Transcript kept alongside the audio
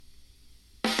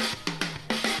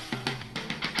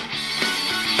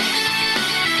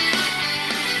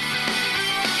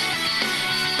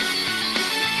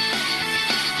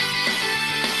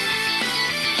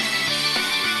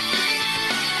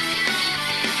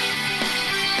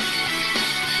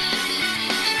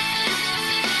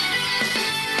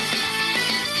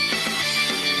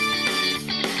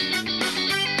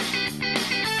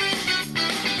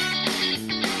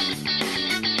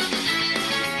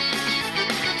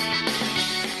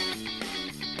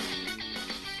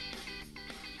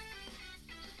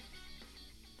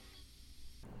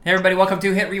Hey everybody, welcome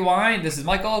to Hit Rewind. This is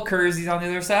Michael. Kersey's on the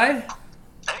other side.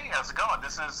 Hey, how's it going?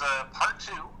 This is part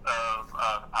two of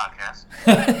the podcast.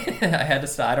 I had to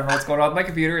stop. I don't know what's going on with my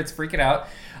computer. It's freaking out.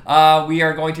 We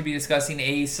are going to be discussing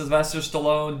a Sylvester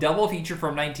Stallone double feature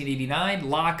from 1989,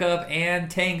 Lockup and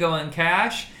Tango and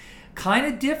Cash. Kind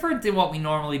of different than what we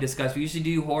normally discuss. We usually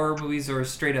do horror movies or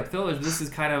straight up thrillers, but this is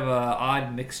kind of an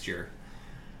odd mixture.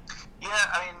 Yeah,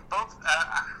 I mean, both.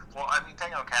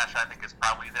 Tango and Cash, I think, is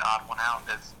probably the odd one out.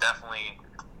 It's definitely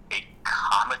a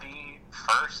comedy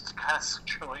first kind of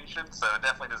situation, so it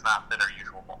definitely does not fit our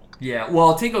usual mold. Yeah,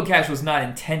 well, Tango and Cash was not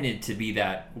intended to be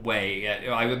that way.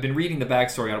 I've been reading the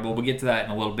backstory on it, but we'll get to that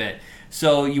in a little bit.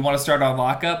 So, you want to start on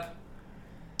Lockup?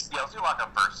 Yeah, let's do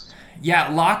Lockup first.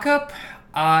 Yeah, Lockup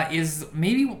is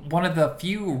maybe one of the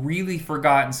few really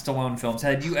forgotten Stallone films.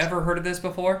 Had you ever heard of this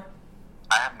before?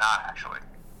 I have not, actually.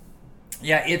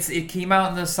 Yeah, it came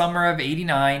out in the summer of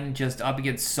 '89, just up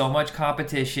against so much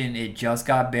competition. It just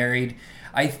got buried.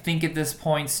 I think at this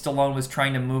point, Stallone was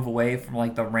trying to move away from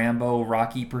like the Rambo,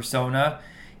 Rocky persona.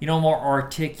 More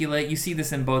articulate. You see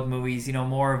this in both movies.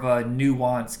 More of a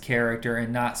nuanced character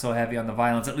and not so heavy on the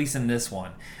violence. At least in this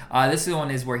one. This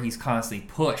one is where he's constantly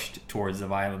pushed towards the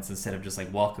violence instead of just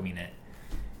like welcoming it.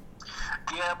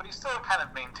 Yeah, but he still kind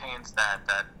of maintains that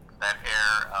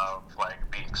air of like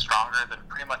being stronger than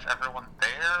pretty much everyone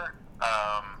there.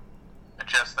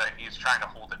 Just that he's trying to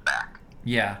hold it back.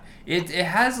 Yeah, it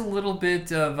has a little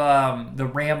bit of the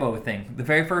Rambo thing. The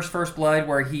very First Blood,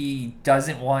 where he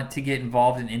doesn't want to get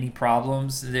involved in any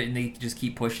problems, and they just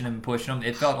keep pushing him and pushing him.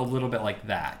 It felt a little bit like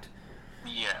that.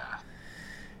 Yeah.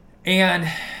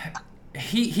 And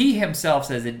he himself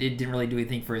says it didn't really do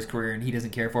anything for his career, and he doesn't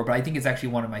care for it. But I think it's actually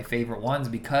one of my favorite ones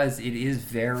because it is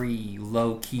very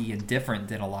low-key and different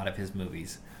than a lot of his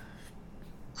movies.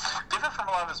 Different from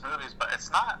a lot of his movies, but it's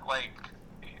not like...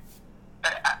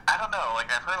 I don't know.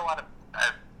 Like I've read a lot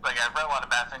of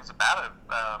bad things about it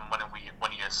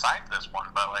when you assigned this one,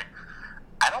 but like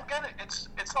I don't get it.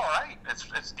 It's all right. It's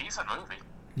a decent movie.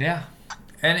 Yeah,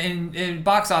 and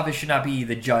box office should not be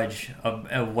the judge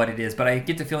of what it is, but I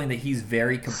get the feeling that he's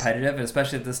very competitive,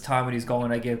 especially at this time when he's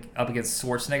going up against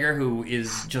Schwarzenegger, who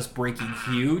is just breaking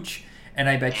huge. And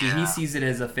I bet you he sees it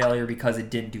as a failure because it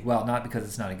didn't do well, not because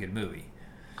it's not a good movie.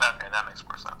 Okay, that makes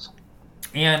more sense.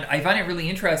 And I find it really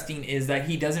interesting is that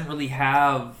he doesn't really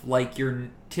have like your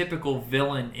typical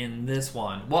villain in this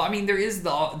one. Well, I mean there is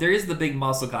the big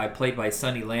muscle guy played by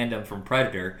Sonny Landham from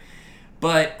Predator,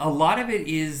 but a lot of it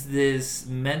is this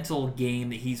mental game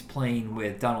that he's playing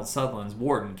with Donald Sutherland's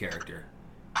Warden character.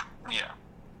 Yeah.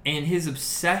 And his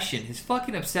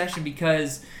fucking obsession,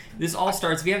 because this all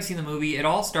starts, if you haven't seen the movie, it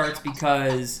all starts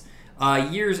because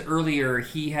years earlier,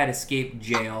 he had escaped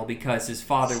jail because his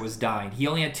father was dying. He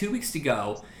only had 2 weeks to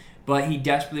go, but he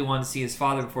desperately wanted to see his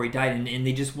father before he died, and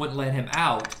they just wouldn't let him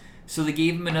out. So they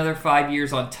gave him another 5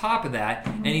 years on top of that,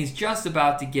 and he's just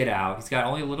about to get out. He's got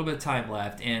only a little bit of time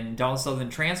left, and Donald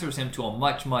Sutherland transfers him to a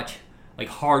much, much like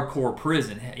hardcore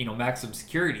prison, maximum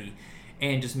security,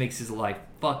 and just makes his life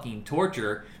fucking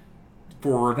torture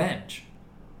for revenge.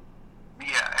 Yeah,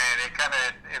 and it kind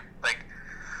of like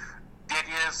the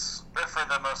idea is.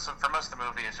 For most of the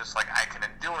movie, it's just like, I can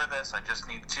endure this. I just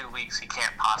need 2 weeks. He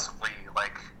can't possibly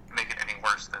like make it any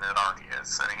worse than it already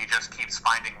is, and he just keeps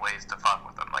finding ways to fuck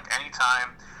with him. Like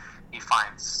anytime he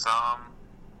finds some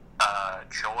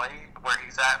joy where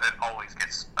he's at, it always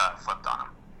gets flipped on him.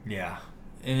 Yeah.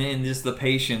 And just the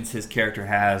patience his character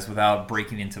has without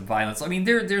breaking into violence. I mean,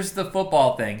 there's the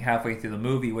football thing halfway through the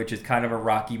movie, which is kind of a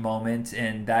Rocky moment,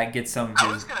 and that gets some of his...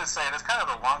 I was going to say, that's kind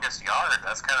of the longest yard.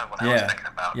 That's kind of what I was thinking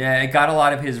about. Yeah, it got a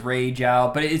lot of his rage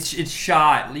out, but it's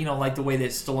shot, like the way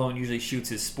that Stallone usually shoots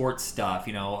his sports stuff,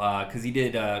 because he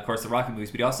did, of course, the Rocky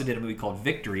movies, but he also did a movie called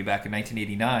Victory back in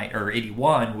 1989, or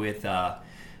 81, with...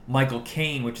 Michael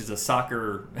Caine, which is a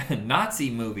soccer Nazi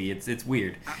movie. It's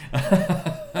weird.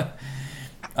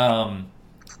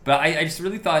 But I just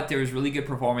really thought there was really good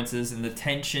performances and the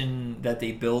tension that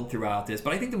they build throughout this.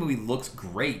 But I think the movie looks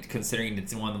great considering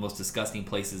it's in one of the most disgusting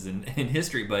places in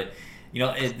history. But, the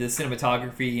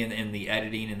cinematography and the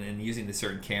editing and using the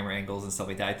certain camera angles and stuff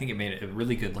like that, I think it made it a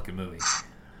really good looking movie.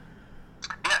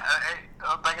 Yeah,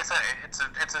 like I said, it's a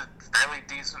fairly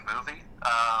decent movie.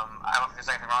 I don't think there's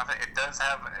anything wrong with it.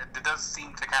 It does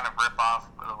seem to kind of rip off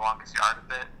The Longest Yard a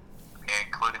bit,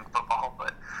 including football,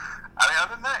 but I mean,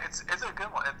 other than that, it's a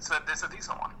good one. It's a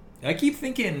decent one. I keep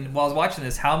thinking while I was watching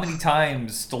this, how many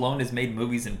times Stallone has made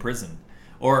movies in prison,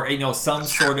 or some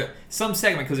segment,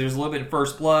 because there's a little bit in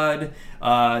First Blood.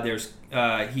 There's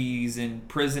he's in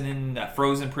prison in that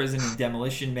frozen prison in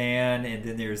Demolition Man, and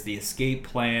then there's the Escape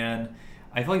Plan.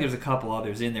 I feel like there's a couple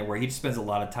others in there where he just spends a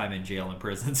lot of time in jail and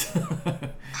prisons. Yeah,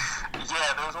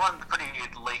 there was one pretty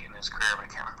late in his career, but I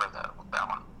can't remember that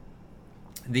one.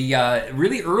 The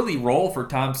really early role for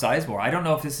Tom Sizemore, I don't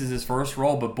know if this is his first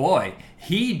role, but boy,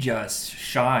 he just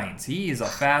shines. He is a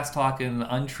fast-talking,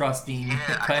 untrusting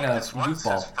kind of this was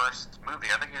goofball. his first movie.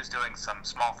 I think he was doing some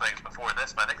small things before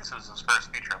this, but I think this was his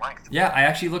first feature length. Yeah, I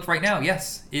actually looked right now.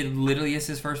 Yes, it literally is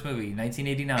his first movie,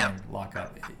 1989, Yep.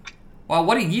 Lockup. Wow,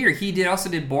 what a year. He also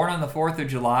did Born on the 4th of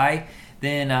July.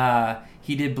 Then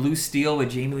he did Blue Steel with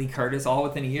Jamie Lee Curtis, all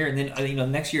within a year. And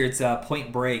then next year it's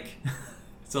Point Break.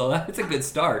 So that's a good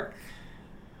start.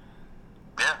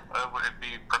 Yeah, it'd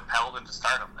be propelled into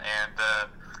stardom. And,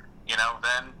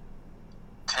 then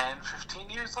 10, 15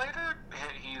 years later,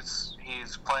 he's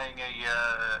playing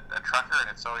a trucker, and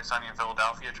It's Always Sunny in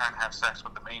Philadelphia, trying to have sex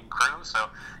with the main crew. So,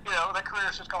 that career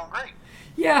is just going great.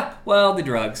 Yeah, well, the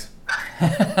drugs.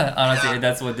 Honestly, Yeah.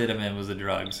 that's what did him in, was the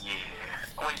drugs.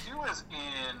 Yeah. Wait, he was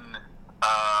in,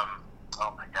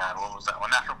 oh my God, what was that one?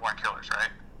 Natural Born Killers,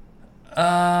 right?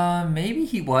 Maybe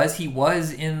he was. He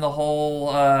was in the whole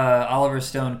Oliver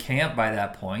Stone camp by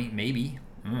that point. Maybe.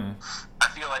 I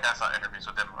feel like I saw interviews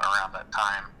with him around that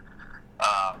time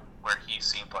where he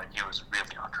seemed like he was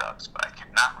really on drugs, but I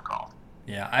cannot recall.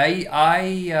 Yeah,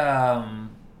 I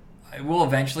will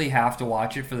eventually have to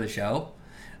watch it for the show,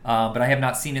 but I have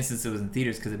not seen it since it was in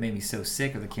theaters because it made me so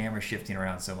sick of the camera shifting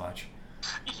around so much.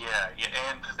 Yeah,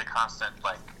 and the constant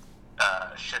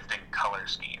shifting color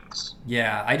schemes.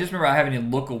 Yeah, I just remember having to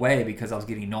look away because I was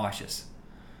getting nauseous.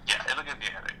 Yeah, it'll give you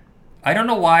a headache. I don't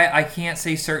know why I can't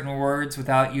say certain words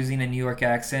without using a New York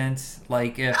accent.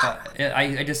 Like if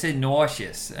I just say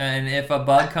nauseous, and if a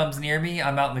bug comes near me,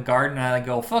 I'm out in the garden and I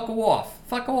go fuck off.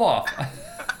 What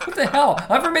the hell?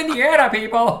 I'm from Indiana,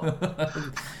 people.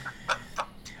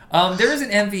 There is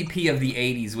an MVP of the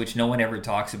 80s, which no one ever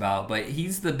talks about, but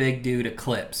he's the big dude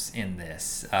Eclipse in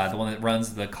this. The one that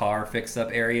runs the car fix-up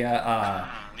area. Yeah.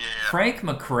 Frank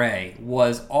McRae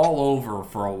was all over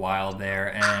for a while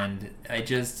there, and an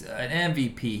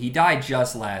MVP. He died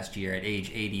just last year at age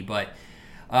 80, but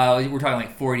we're talking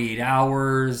like 48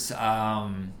 Hours,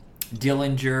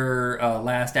 Dillinger,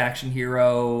 Last Action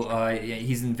Hero.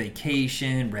 He's in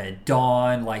Vacation, Red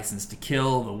Dawn, License to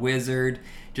Kill, The Wizard.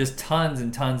 Just tons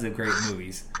and tons of great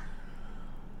movies.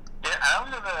 Yeah, I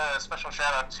want to give a special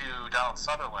shout out to Donald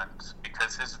Sutherland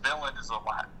because his villain is a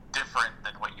lot different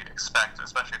than what you'd expect,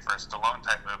 especially for a Stallone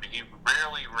type movie. He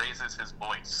rarely raises his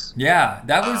voice. Yeah,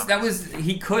 that was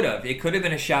he could have. It could have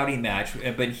been a shouting match,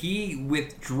 but he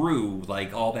withdrew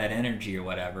like all that energy or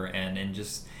whatever, and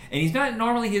he's not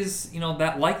normally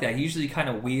that. He's usually kind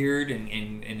of weird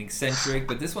and eccentric,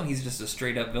 but this one he's just a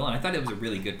straight up villain. I thought it was a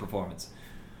really good performance.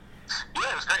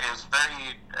 Yeah, it was great. It was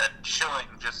very chilling,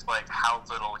 just like how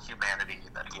little humanity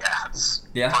that he has.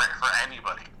 Yeah. For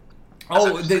anybody.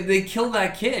 Oh, they killed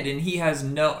that kid, and he has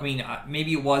no. I mean,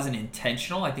 maybe it wasn't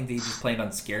intentional. I think they just planned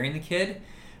on scaring the kid.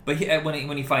 But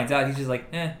when he finds out, he's just like,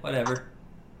 whatever.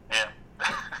 Yeah.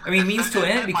 I mean, means to an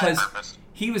end because purpose.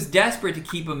 he was desperate to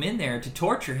keep him in there to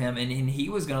torture him, and he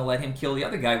was going to let him kill the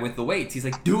other guy with the weights. He's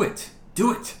like, do it.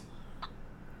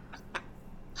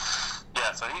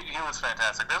 Yeah, so he was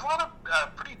fantastic. There's a lot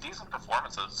of pretty decent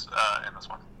performances in this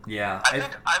one. Yeah. I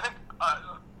think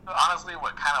honestly,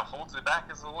 what kind of holds it back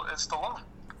is Stallone.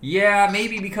 Yeah,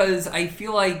 maybe because I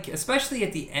feel like, especially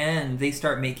at the end, they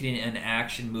start making it an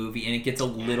action movie, and it gets a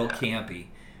little campy.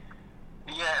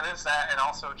 Yeah, and there's that, and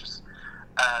also just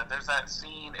there's that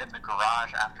scene in the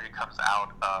garage after he comes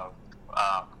out of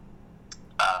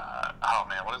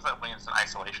what is that? Williamson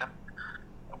Isolation,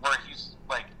 where he's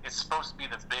like, it's supposed to be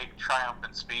the big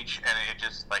triumphant speech, and it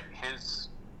just like his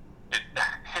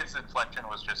inflection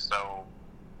was just so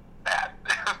bad.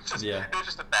 It was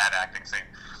just a bad acting scene.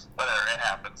 Whatever, it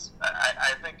happens.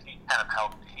 I think he kind of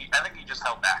held. I think he just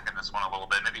held back in this one a little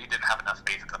bit. Maybe he didn't have enough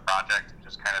faith in the project and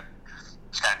just kind of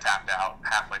tapped out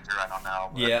halfway through. I don't know.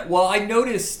 But. Yeah. Well, I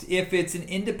noticed if it's an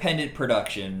independent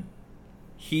production,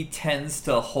 he tends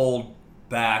to hold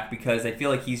back because I feel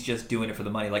like he's just doing it for the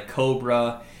money, like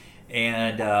Cobra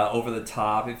and Over the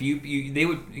Top. If they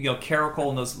would, Caracol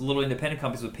and those little independent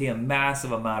companies would pay a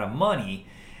massive amount of money,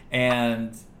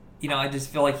 and I just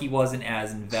feel like he wasn't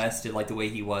as invested like the way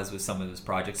he was with some of his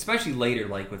projects, especially later,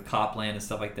 like with Copland and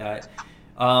stuff like that.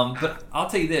 But I'll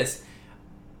tell you this: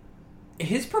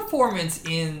 his performance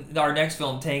in our next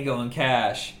film, Tango and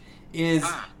Cash, is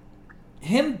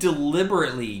him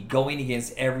deliberately going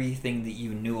against everything that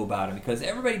you knew about him, because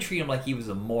everybody treated him like he was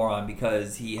a moron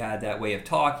because he had that way of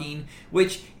talking,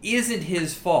 which isn't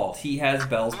his fault. He has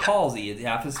Bell's palsy.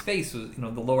 Half his face was,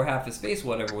 the lower half of his face,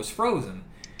 whatever, was frozen.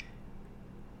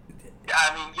 Yeah,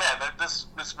 I mean, yeah, this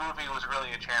movie was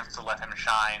really a chance to let him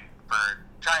shine for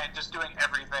just doing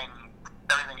everything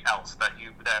else that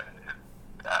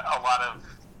a lot of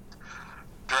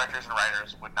directors and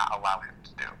writers would not allow him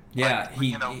to do. Yeah,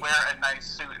 like, wear a nice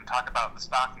suit and talk about the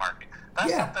stock market.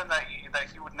 That's something that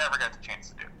he would never get the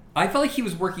chance to do. I felt like he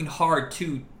was working hard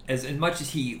too, as much as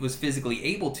he was physically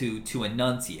able to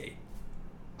enunciate.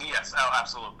 Yes, oh,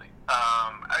 absolutely.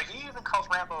 He even calls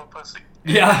Rambo a pussy.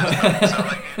 Yeah. So,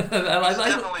 he's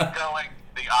definitely going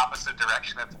the opposite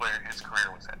direction of where his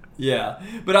career was headed. Yeah,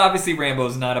 but obviously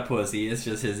Rambo's not a pussy. It's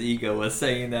just his ego was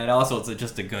saying that. Also, it's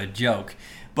just a good joke.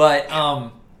 But,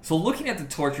 so looking at the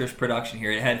torturous production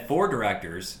here, it had 4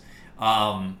 directors.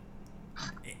 Andrew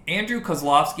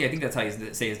Kozlowski, I think that's how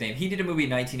you say his name. He did a movie in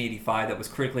 1985 that was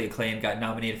critically acclaimed, got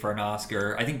nominated for an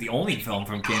Oscar. I think the only film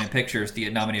from Canon Pictures to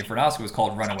get nominated for an Oscar was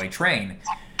called Runaway Train.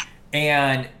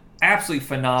 And absolutely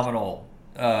phenomenal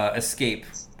escape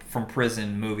from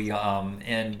prison movie.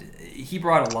 And he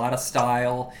brought a lot of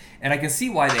style. And I can see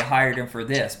why they hired him for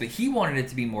this. But he wanted it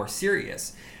to be more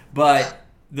serious. But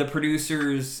the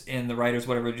producers and the writers,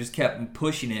 whatever, just kept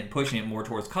pushing it more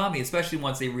towards comedy, especially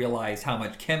once they realized how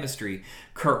much chemistry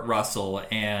Kurt Russell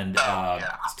and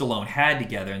Stallone had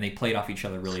together, and they played off each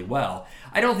other really well.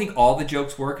 I don't think all the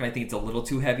jokes work, and I think it's a little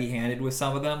too heavy-handed with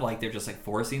some of them, like they're just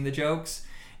forcing the jokes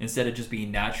instead of just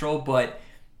being natural, but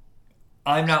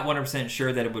I'm not 100%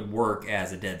 sure that it would work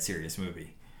as a dead serious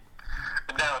movie.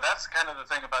 No, that's kind of the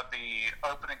thing about the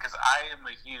opening, because I am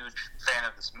a huge fan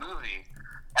of this movie,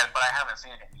 but I haven't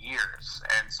seen it in years,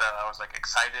 and so I was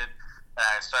excited, and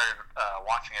I started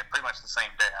watching it pretty much the same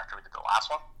day after we did the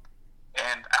last one,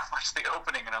 and I watched the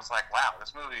opening, and I was like, wow,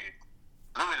 this movie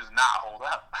does not hold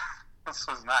up. This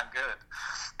was not good.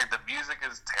 And the music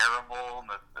is terrible, and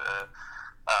the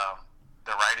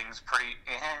writing's pretty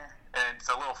and it's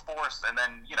a little forced, and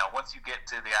then, once you get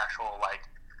to the actual,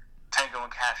 Tango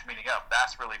and Cash meeting up,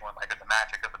 that's really when the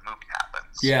magic of the movie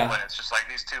happens. Yeah. When it's just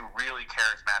these two really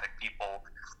charismatic people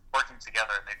working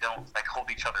together, and they don't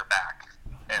hold each other back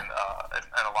in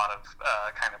a lot of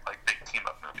big team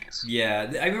up movies. Yeah,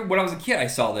 I remember when I was a kid, I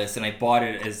saw this and I bought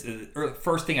it as the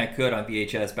first thing I could on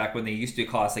VHS back when they used to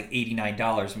cost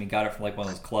 $89, and we got it from one of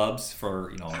those clubs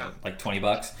for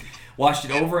 $20. Watched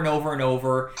it over and over and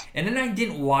over, and then I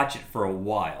didn't watch it for a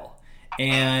while.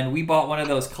 And we bought one of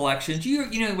those collections, you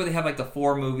know, where they have the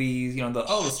 4 movies, the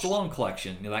Stallone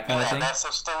collection, that kind of thing. Yeah, that's the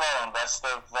Stallone, that's the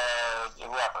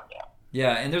rapper, yeah.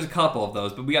 Yeah, and there's a couple of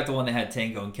those, but we got the one that had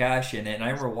Tango and Cash in it, and I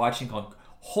remember watching going,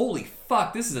 holy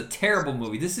fuck, this is a terrible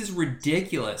movie, this is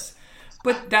ridiculous.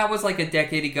 But that was a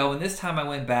decade ago, and this time I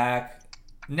went back.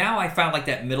 Now I found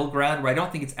that middle ground where I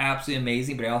don't think it's absolutely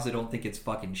amazing, but I also don't think it's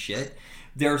fucking shit.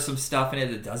 There's some stuff in it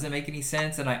that doesn't make any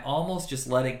sense, and I almost just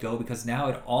let it go because now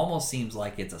it almost seems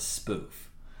like it's a spoof.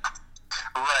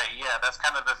 Right, yeah, that's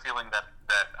kind of the feeling that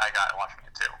I got watching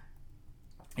it too.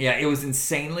 Yeah, it was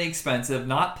insanely expensive,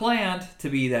 not planned to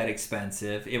be that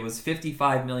expensive. It was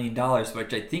 $55 million,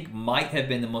 which I think might have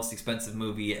been the most expensive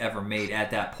movie ever made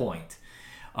at that point.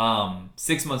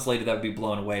 6 months later, that would be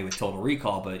blown away with Total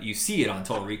Recall, but you see it on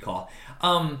Total Recall.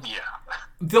 Yeah.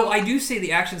 Though I do say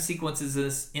the action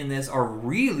sequences in this are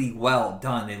really well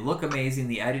done. They look amazing.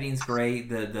 The editing's great.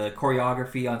 The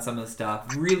choreography on some of the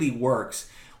stuff really works.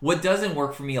 What doesn't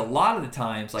work for me a lot of the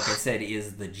times, like I said,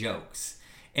 is the jokes.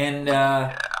 And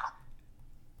I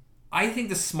think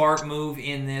the smart move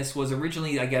in this was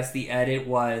originally, I guess, the edit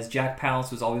was Jack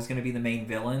Palance was always going to be the main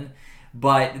villain.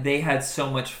 But they had so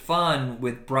much fun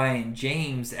with Brian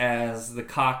James as the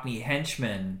Cockney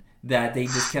henchman that they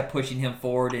just kept pushing him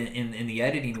forward in the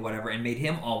editing or whatever and made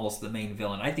him almost the main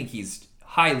villain. I think he's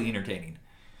highly entertaining.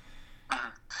 Yeah,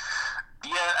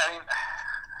 I mean,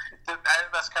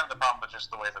 that's kind of the problem with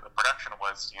just the way that the production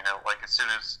was, as soon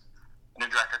as a new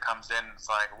director comes in, it's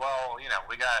well,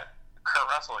 we got Kurt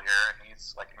Russell here, and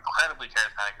he's, incredibly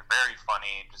charismatic, very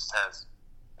funny, just has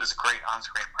this great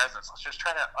on-screen presence. Let's just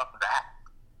try to up that.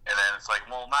 And then it's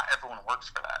well, not everyone works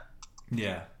for that.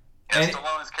 Yeah. And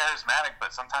Stallone is charismatic,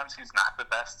 but sometimes he's not the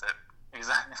best at. He's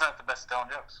not the best at telling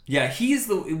jokes. Yeah, he's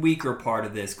the weaker part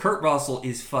of this. Kurt Russell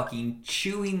is fucking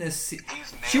chewing this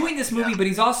movie, but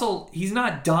he's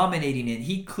not dominating it.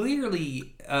 He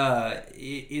clearly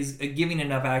is a giving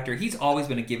enough actor. He's always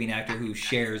been a giving actor who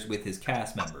shares with his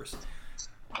cast members.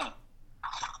 But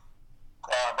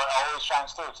always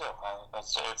shines through too.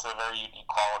 It's a very unique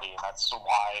quality, and that's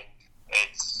why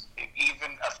it's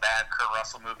even a bad Kurt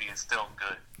Russell movie is still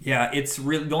good. Yeah, it's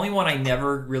really the only one I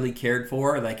never really cared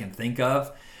for that I can think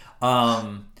of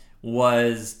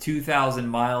was 2,000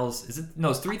 Miles.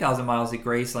 It's 3,000 Miles at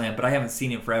Graceland, but I haven't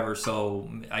seen it forever, so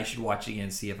I should watch it again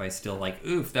and see if I still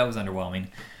oof, that was underwhelming.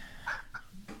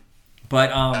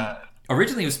 But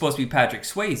originally it was supposed to be Patrick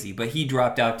Swayze, but he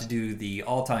dropped out to do the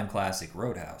all-time classic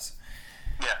Roadhouse.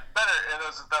 Yeah, better.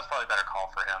 That's probably a better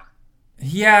call for him.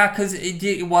 Yeah, because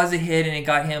it was a hit and it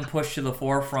got him pushed to the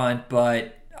forefront.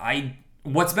 But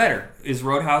what's better? Is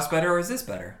Roadhouse better or is this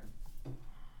better?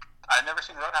 I've never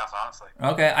seen Roadhouse, honestly.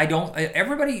 Okay, I don't.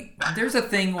 Everybody, there's a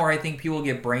thing where I think people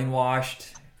get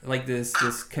brainwashed, like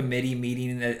this committee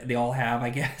meeting that they all have, I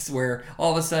guess, where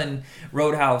all of a sudden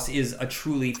Roadhouse is a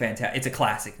truly fantastic. It's a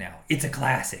classic now. It's a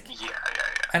classic. Yeah.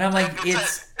 And I'm like,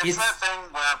 it's that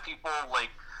thing where people like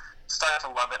start to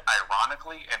love it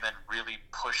ironically and then really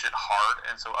push it hard,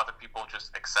 and so other people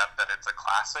just accept that it's a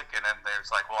classic, and then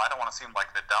there's like, well, I don't want to seem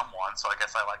like the dumb one, so I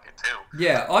guess I like it too.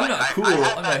 Yeah, I'm not cool.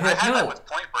 I'm not hip. I had No. that with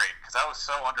Point Break because I was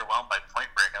so underwhelmed by Point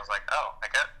Break. I was like, oh,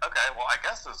 I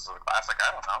guess this is a classic.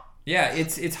 I don't know. Yeah,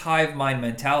 it's hive mind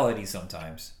mentality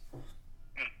sometimes.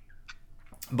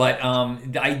 But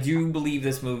I do believe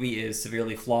this movie is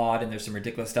severely flawed and there's some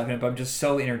ridiculous stuff in it, but I'm just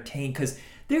so entertained because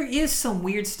there is some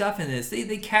weird stuff in this.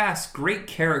 They cast great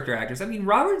character actors. I mean,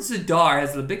 Robert Zadar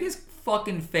has the biggest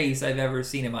fucking face I've ever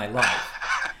seen in my life.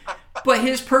 But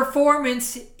his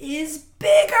performance is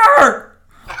bigger!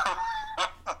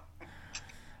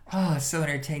 Oh, it's so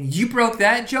entertaining. You broke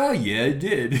that jaw? Yeah, I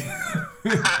did.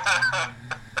 Well,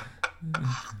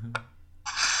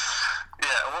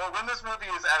 when this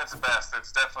movie is at its best,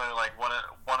 it's definitely like one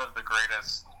of the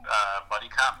greatest buddy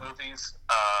cop movies.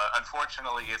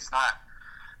 Unfortunately, it's not.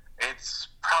 It's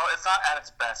not at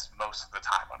its best most of the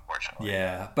time, unfortunately.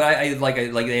 Yeah, but I like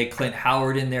they had Clint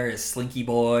Howard in there as Slinky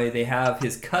Boy. They have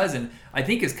his cousin,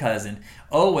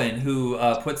 Owen, who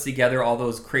puts together all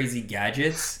those crazy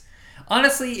gadgets.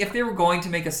 Honestly, if they were going to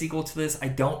make a sequel to this, I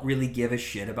don't really give a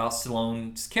shit about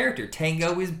Stallone's character.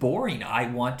 Tango is boring. I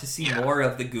want to see more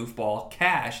of the goofball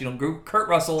Cash. Kurt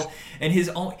Russell and his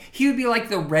own. He would be like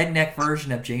the redneck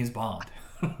version of James Bond.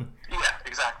 Yeah,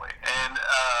 exactly. And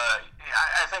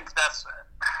I think that's.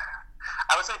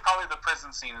 I would say probably the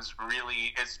prison scene is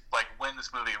like when this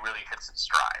movie really hits its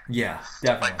stride. Yeah,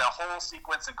 definitely. Like the whole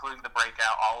sequence, including the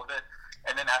breakout, all of it,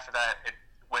 and then after that,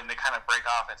 when they kind of break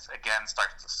off, it again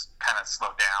starts to kind of slow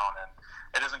down, and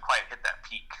it doesn't quite hit that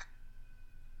peak.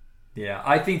 Yeah,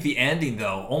 I think the ending,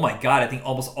 though, oh my god, I think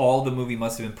almost all the movie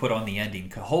must have been put on the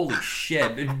ending. Holy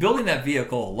shit. Building that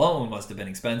vehicle alone must have been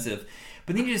expensive.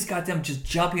 But then you just got them just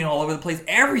jumping all over the place.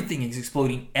 Everything is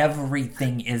exploding.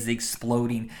 Everything is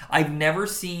exploding. I've never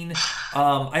seen...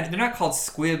 they're not called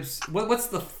squibs. What's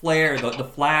the flare, the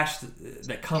flash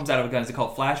that comes out of a gun? Is it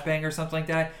called flashbang or something like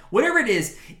that? Whatever it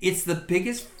is, it's the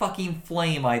biggest fucking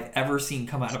flame I've ever seen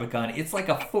come out of a gun. It's like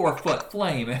a 4-foot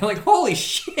flame. And I'm like, holy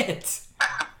shit!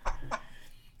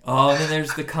 Oh, and then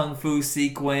there's the kung fu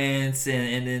sequence,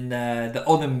 and then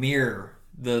the mirror.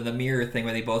 The mirror thing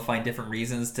where they both find different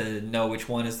reasons to know which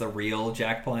one is the real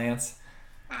Jack Palance.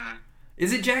 Mm-hmm.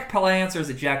 Is it Jack Palance or is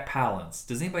it Jack Palance?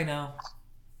 Does anybody know?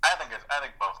 I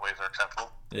think both ways are acceptable.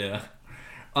 Yeah.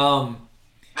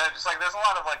 Just like there's a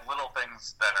lot of like little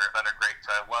things that are great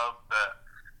too. I love the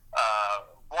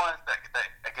one that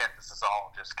again, this is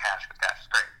all just Cash because Cash is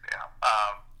great, you know.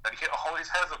 But he always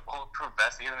has a bulletproof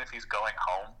vest even if he's going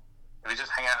home. If he's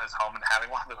just hanging out in his home and having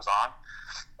one of those on,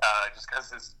 just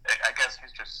because I guess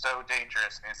he's just so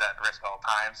dangerous and he's at risk at all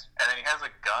times. And then he has a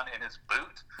gun in his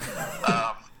boot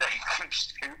that he can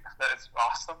shoot. That is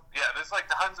awesome. Yeah, there's like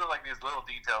tons of like these little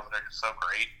details that are just so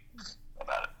great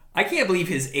about it. I can't believe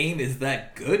his aim is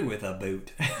that good with a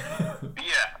boot.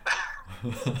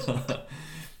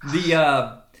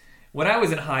 Yeah. When I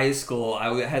was in high school,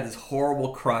 I had this horrible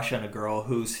crush on a girl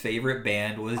whose favorite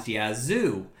band was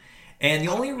Yazoo. And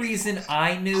the only reason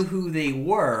I knew who they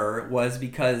were was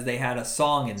because they had a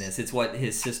song in this. It's what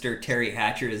his sister Terry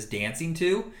Hatcher is dancing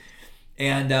to.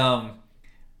 And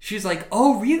she's like,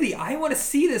 oh, really? I want to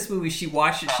see this movie. She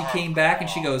watched it. She came back and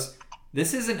she goes,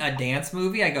 this isn't a dance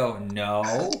movie? I go, no.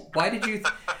 Why did you...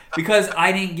 Because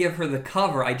I didn't give her the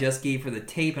cover. I just gave her the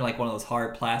tape in like one of those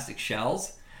hard plastic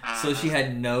shells. So she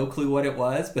had no clue what it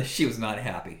was, but she was not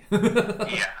happy.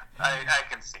 Yeah, I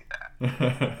can see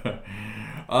that.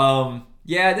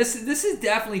 Yeah, this is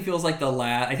definitely feels like the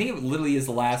last. I think it literally is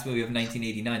the last movie of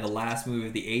 1989, the last movie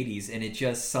of the 80s, and it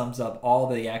just sums up all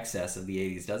the excess of the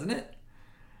 80s, doesn't it?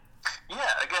 Yeah,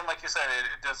 again, like you said,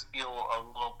 it does feel a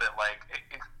little bit like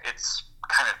it's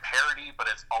kind of parody, but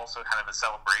it's also kind of a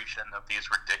celebration of these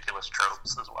ridiculous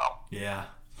tropes as well. Yeah.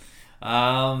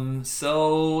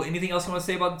 So anything else you want to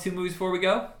say about the two movies before we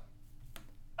go?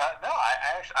 No,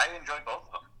 I enjoyed both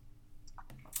of them.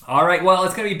 All right, well,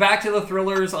 it's going to be back to the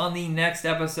thrillers on the next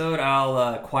episode.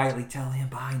 I'll quietly tell him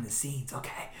behind the scenes.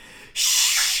 Okay.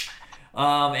 Shh.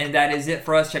 And that is it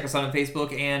for us. Check us out on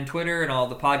Facebook and Twitter and all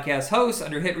the podcast hosts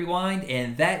under Hit Rewind.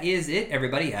 And that is it,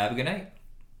 everybody. Have a good night.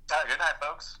 Good night.